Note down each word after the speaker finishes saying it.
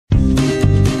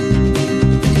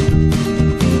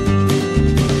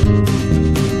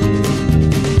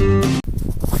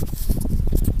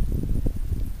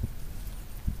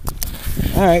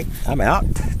Alright, I'm out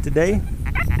today.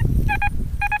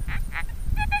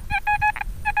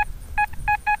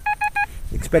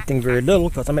 Expecting very little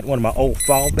because I'm at one of my old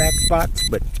fallback spots,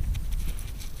 but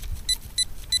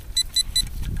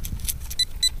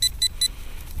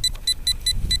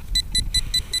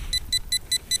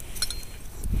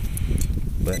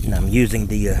I'm using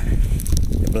the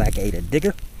Black Ada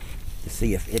digger to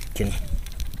see if it can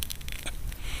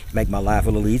make my life a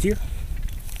little easier.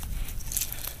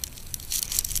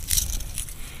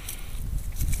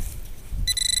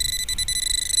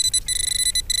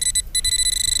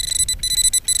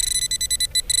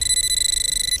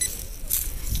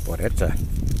 Boy, that's a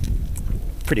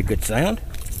pretty good sound.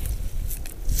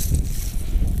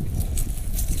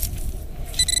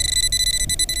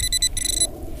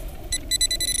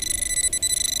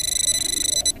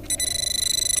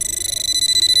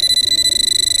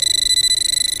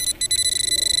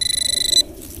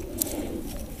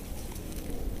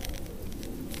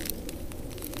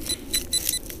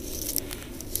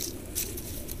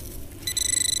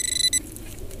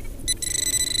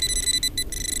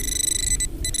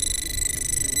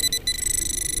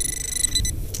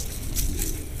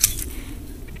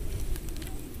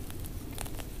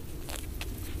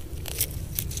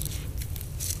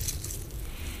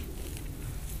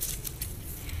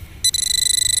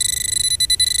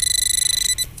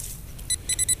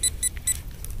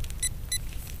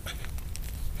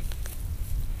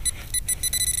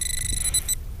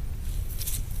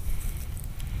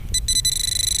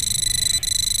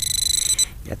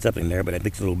 Got something there, but I think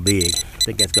it's a little big. I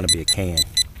think that's going to be a can.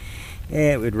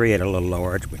 Yeah, it would read a little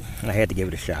large, but I had to give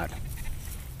it a shot.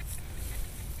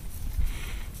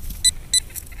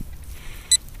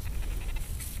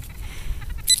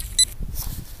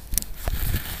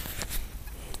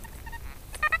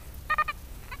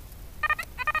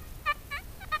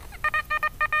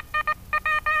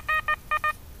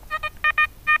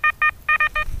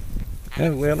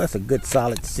 Well, that's a good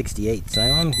solid 68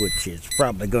 sound, which is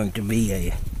probably going to be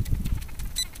a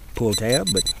pull tab,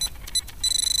 but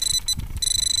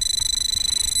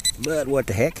what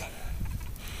the heck.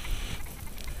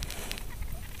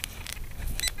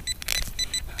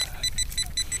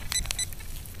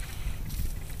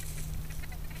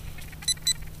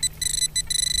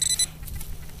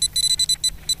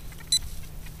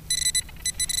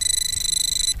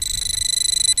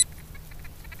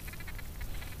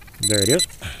 There it is.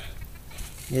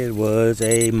 It was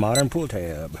a modern pull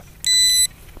tab.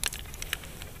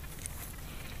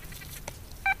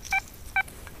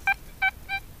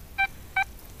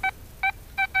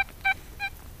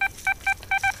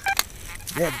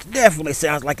 That definitely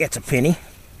sounds like it's a penny.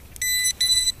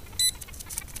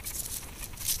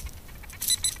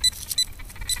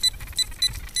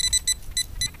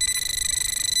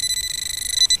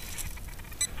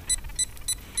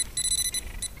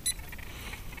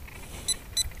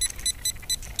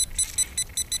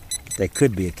 They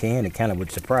could be a can. It kind of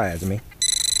would surprise me.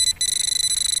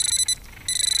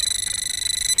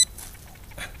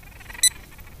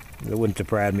 It wouldn't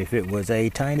surprise me if it was a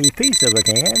tiny piece of a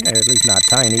can, or at least not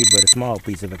tiny, but a small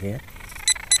piece of a can.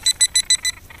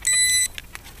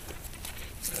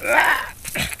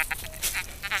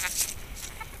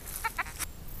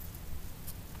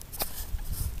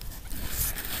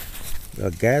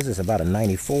 Well, guys, it's about a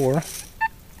 94.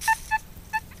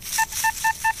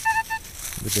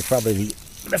 Which is probably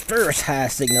the first high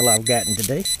signal I've gotten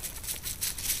today.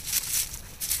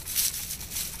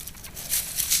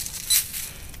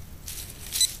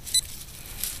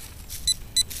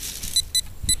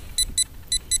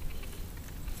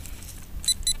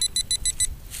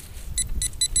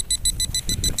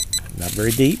 Not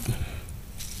very deep.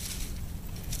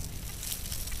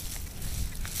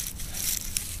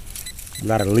 A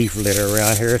lot of leaf litter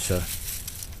around here, so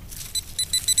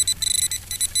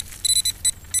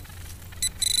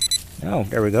oh,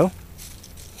 there we go.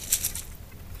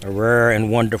 A rare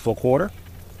and wonderful quarter.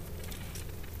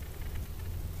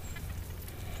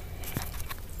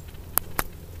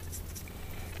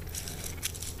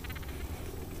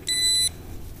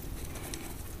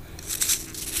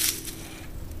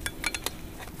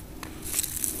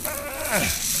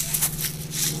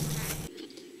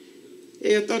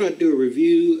 Yeah, I thought I'd do a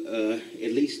review,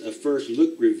 at least a first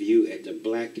look review at the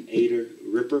Black Ada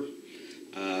Ripper.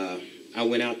 I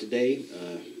went out today.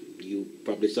 You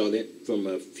probably saw that from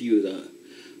a few of the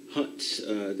hunts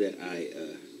that I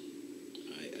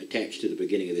attached to the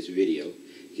beginning of this video,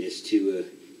 just to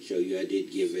show you I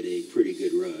did give it a pretty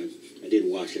good run. did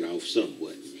wash it off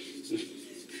somewhat,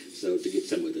 so to get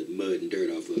some of the mud and dirt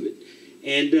off of it.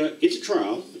 And it's a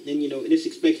trowel, and and it's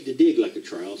expected to dig like a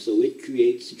trowel, so it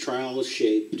creates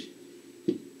trowel-shaped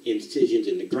incisions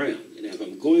in the ground. And if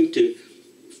I'm going to,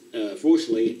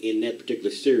 fortunately, in that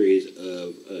particular series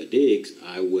of digs,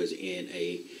 I was in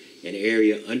an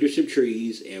area under some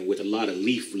trees and with a lot of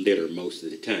leaf litter most of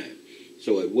the time.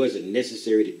 So it wasn't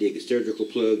necessary to dig a surgical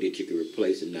plug that you could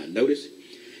replace and not notice.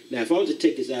 Now, if I was to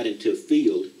take this out into a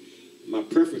field, my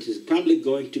preference is probably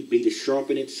going to be to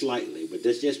sharpen it slightly, but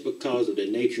that's just because of the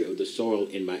nature of the soil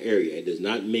in my area. It does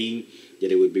not mean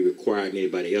that it would be required in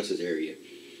anybody else's area.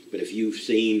 But if you've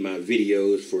seen my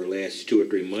videos for the last 2 or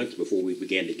 3 months before we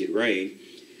began to get rain,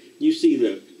 you see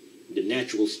the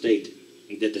natural state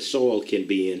that the soil can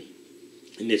be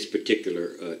in this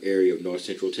particular area of north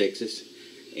central Texas,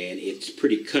 and it's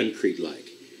pretty concrete-like.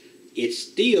 It's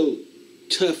still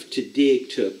tough to dig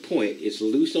to a point. It's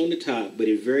loose on the top, but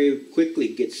it very quickly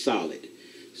gets solid.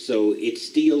 So it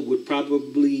still would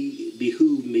probably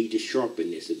behoove me to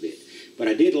sharpen this a bit. But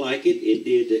I did like it. It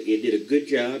did a good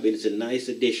job, and it's a nice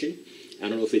addition. I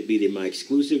don't know if it'd be my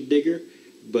exclusive digger,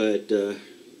 but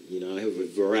I have a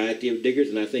variety of diggers,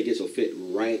 and I think this will fit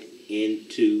right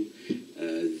into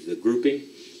the grouping.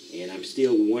 And I'm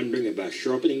still wondering about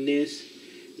sharpening this.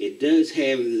 It does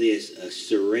have this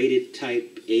serrated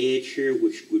type edge here,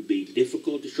 which would be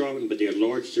difficult to sharpen, but they're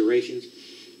large serrations.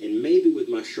 And maybe with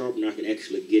my sharpener, I can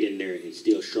actually get in there and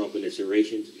still sharpen the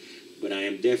serrations. But I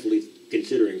am definitely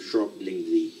considering sharpening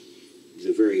the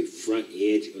very front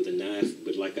edge of the knife.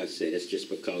 But like I said, it's just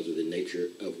because of the nature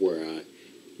of where I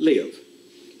live.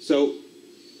 So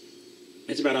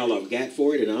that's about all I've got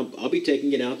for it, and I'll be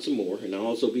taking it out some more, and I'll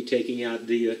also be taking out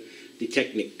the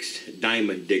Technics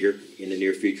Diamond Digger in the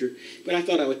near future. But I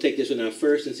thought I would take this one out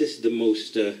first, since this is the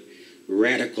most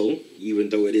radical, even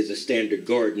though it is a standard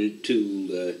garden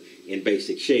tool in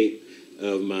basic shape,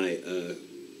 of my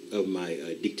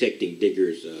detecting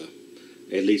diggers,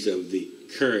 at least of the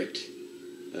current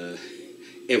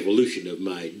evolution of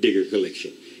my digger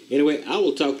collection. Anyway, I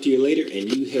will talk to you later,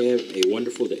 and you have a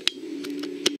wonderful day.